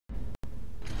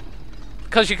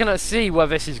because you're gonna see where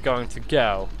this is going to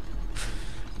go.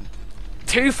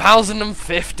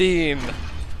 2015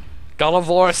 God of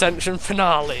War Ascension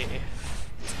finale.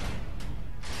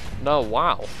 No,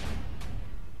 wow.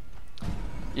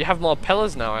 You have more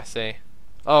pillars now, I see.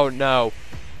 Oh no.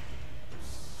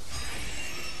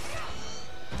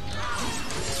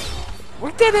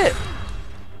 We did it!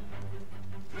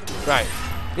 Right.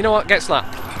 You know what? Get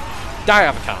slapped. Die,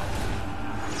 Avatar.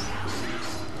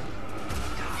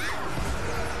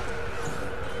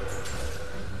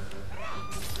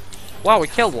 Wow, we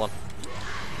killed one.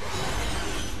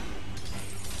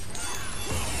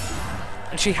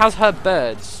 And she has her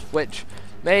birds, which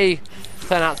may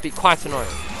turn out to be quite annoying.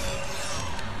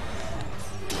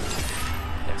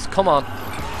 Yes, come on.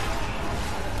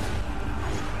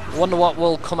 Wonder what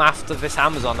will come after this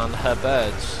Amazon and her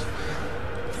birds.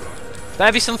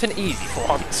 Better be something easy for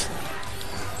once.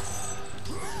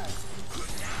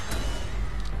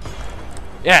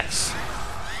 Yes.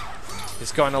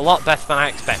 It's going a lot better than I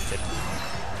expected.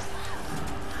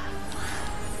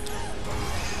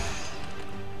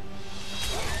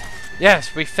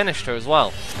 Yes, we finished her as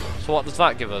well. So what does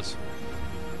that give us?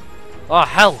 Oh,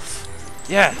 health.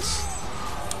 Yes.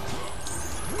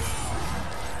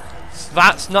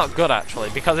 That's not good actually,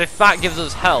 because if that gives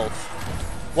us health,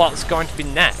 what's going to be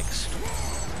next?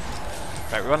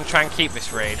 Right, we want to try and keep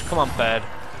this rage. Come on, bird.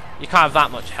 You can't have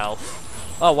that much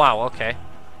health. Oh wow, okay.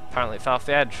 Apparently it fell off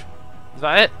the edge. Is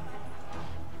that it?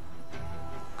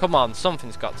 Come on,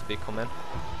 something's got to be coming.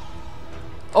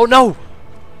 Oh no!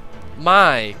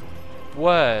 My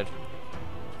word.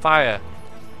 Fire.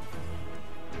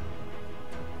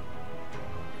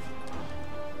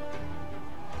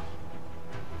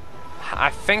 I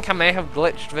think I may have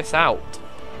glitched this out.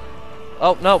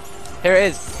 Oh, no. Here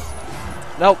it is.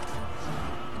 Nope.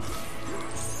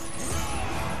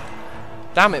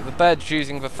 Damn it, the bird's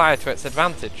using the fire to its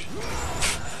advantage.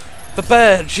 The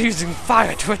bird's using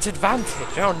fire to its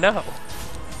advantage. Oh, no.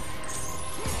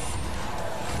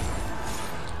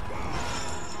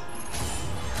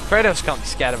 Kratos can't be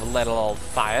scared of a little old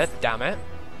fire, damn it.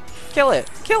 Kill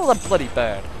it. Kill the bloody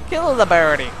bird. Kill the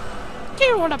birdie.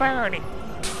 Kill the birdie.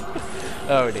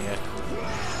 Oh dear.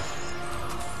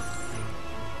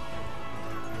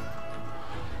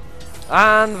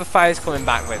 And the fire's coming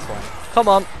back this way. Come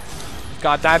on.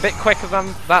 Gotta die a bit quicker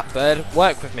than that bird.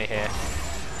 Work with me here.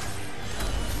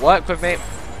 Work with me.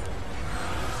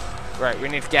 Right, we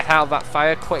need to get out of that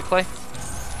fire quickly.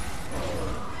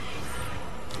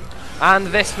 And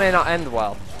this may not end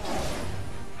well.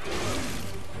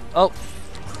 Oh.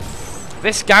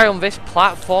 This guy on this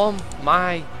platform,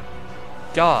 my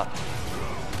God.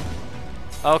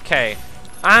 Okay.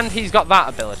 And he's got that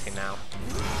ability now.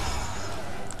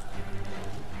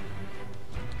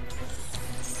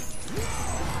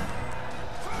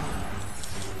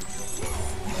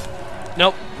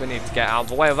 Nope. We need to get out of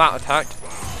the way of that attack.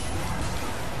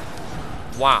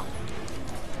 Wow.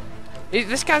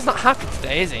 This guy's not happy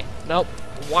today, is he? Nope.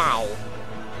 Wow.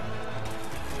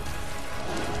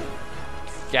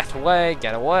 Get away,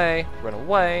 get away, run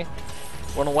away.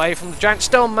 Run away from the giant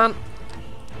stone man.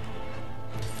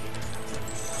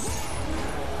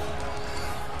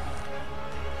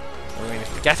 We need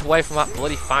to get away from that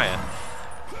bloody fire.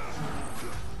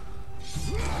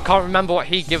 I can't remember what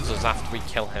he gives us after we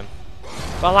kill him.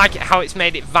 But I like it how it's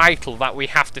made it vital that we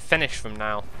have to finish from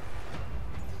now.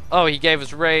 Oh, he gave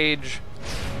us rage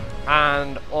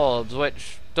and orbs,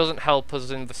 which doesn't help us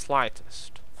in the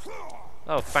slightest.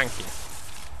 Oh, thank you.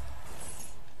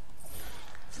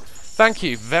 Thank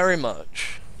you very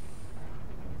much.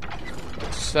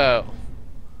 So,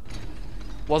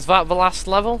 was that the last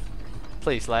level?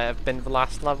 Please let it have been the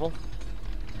last level.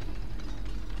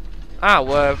 Ah,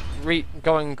 we're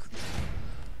going to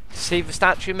see the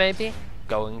statue, maybe?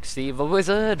 Going to see the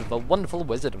wizard, the wonderful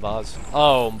Wizard of Oz.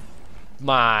 Oh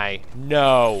my,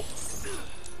 no.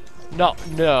 Not,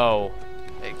 no.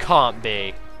 It can't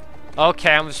be. Okay,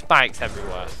 and the spikes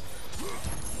everywhere.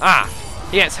 Ah,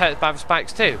 he gets hurt by the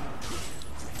spikes too.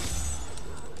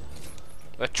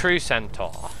 A true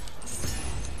centaur.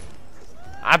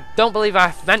 I don't believe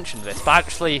I've mentioned this, but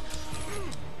actually...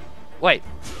 Wait.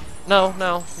 No,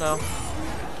 no, no.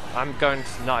 I'm going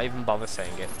to not even bother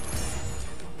saying it.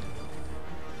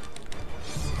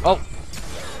 Oh!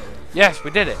 Yes,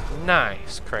 we did it.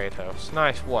 Nice, Kratos.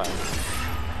 Nice work.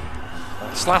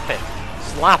 Slap it.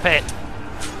 Slap it.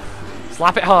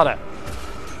 Slap it harder.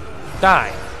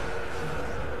 Die.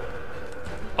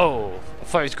 Oh, I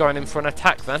thought he was going in for an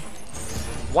attack then.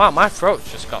 Wow, my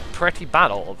throat's just got pretty bad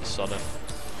all of a sudden.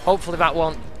 Hopefully that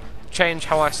won't change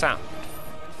how I sound.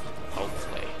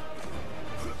 Hopefully.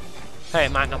 Hey,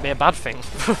 it might not be a bad thing.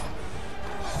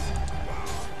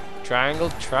 Triangle,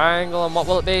 triangle, and what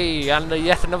will it be? And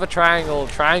yet another triangle.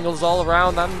 Triangles all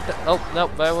around, and... Oh,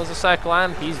 nope, there was a circle,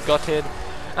 and he's gutted.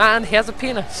 And he has a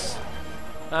penis.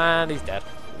 And he's dead.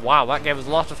 Wow, that gave us a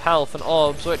lot of health and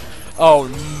orbs, which... Oh,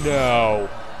 no.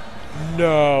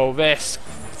 No, this...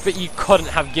 But you couldn't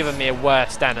have given me a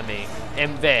worst enemy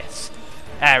in this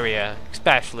area,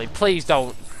 especially. Please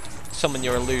don't summon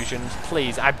your illusions.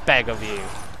 Please, I beg of you.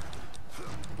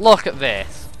 Look at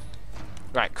this.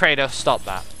 Right, Kratos, stop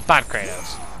that. Bad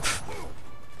Kratos.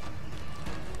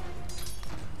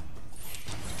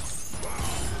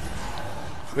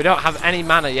 We don't have any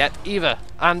mana yet, either.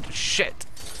 And shit.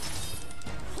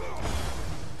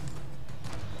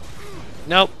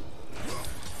 Nope.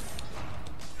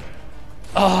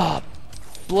 Oh,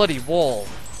 bloody wall.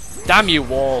 Damn you,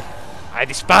 wall. I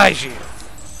despise you.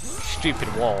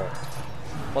 Stupid wall.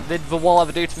 What did the wall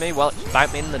ever do to me? Well, it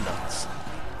bite me in the nuts.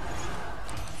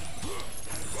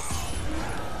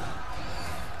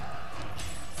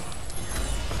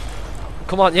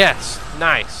 Come on, yes.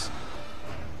 Nice.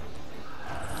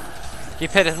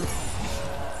 Keep hitting.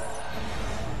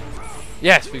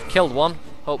 Yes, we've killed one,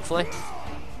 hopefully.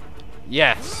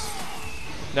 Yes.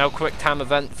 No quick time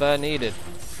event there needed.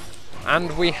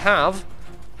 And we have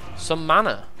some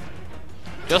mana.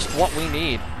 Just what we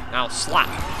need. Now slap.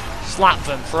 Slap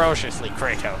them ferociously,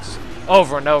 Kratos.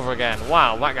 Over and over again.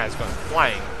 Wow, that guy's going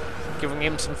flying. Giving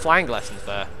him some flying lessons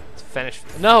there. To finish.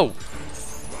 No!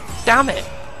 Damn it!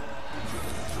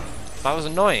 That was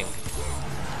annoying.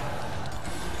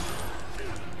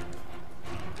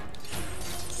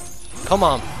 Come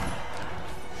on.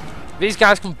 These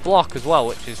guys can block as well,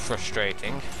 which is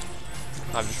frustrating.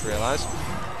 I've just realised.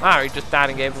 Ah, he just died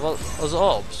and gave us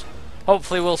orbs.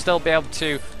 Hopefully we'll still be able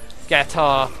to get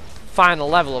our final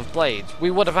level of blades. We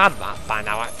would have had that by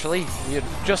now, actually. We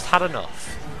had just had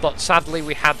enough. But sadly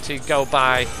we had to go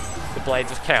by the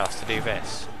Blades of Chaos to do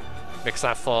this. Because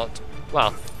I thought,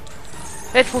 well,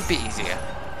 it would be easier.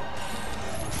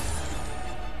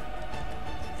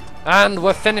 And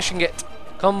we're finishing it.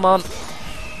 Come on.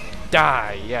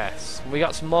 Die, yes. We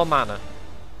got some more mana.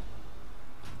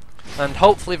 And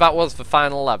hopefully that was the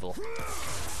final level.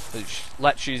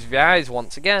 Let's use the eyes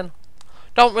once again.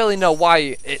 Don't really know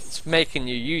why it's making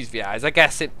you use the eyes. I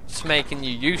guess it's making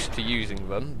you used to using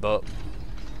them, but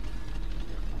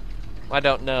I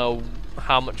don't know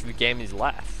how much of the game is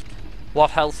left.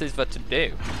 What else is there to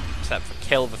do? Except for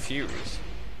kill the Furies.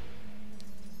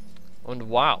 And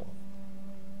wow.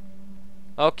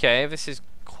 Okay, this is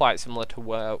quite similar to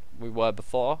where we were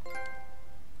before.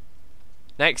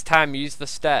 Next time, use the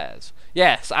stairs.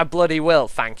 Yes, I bloody will,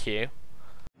 thank you.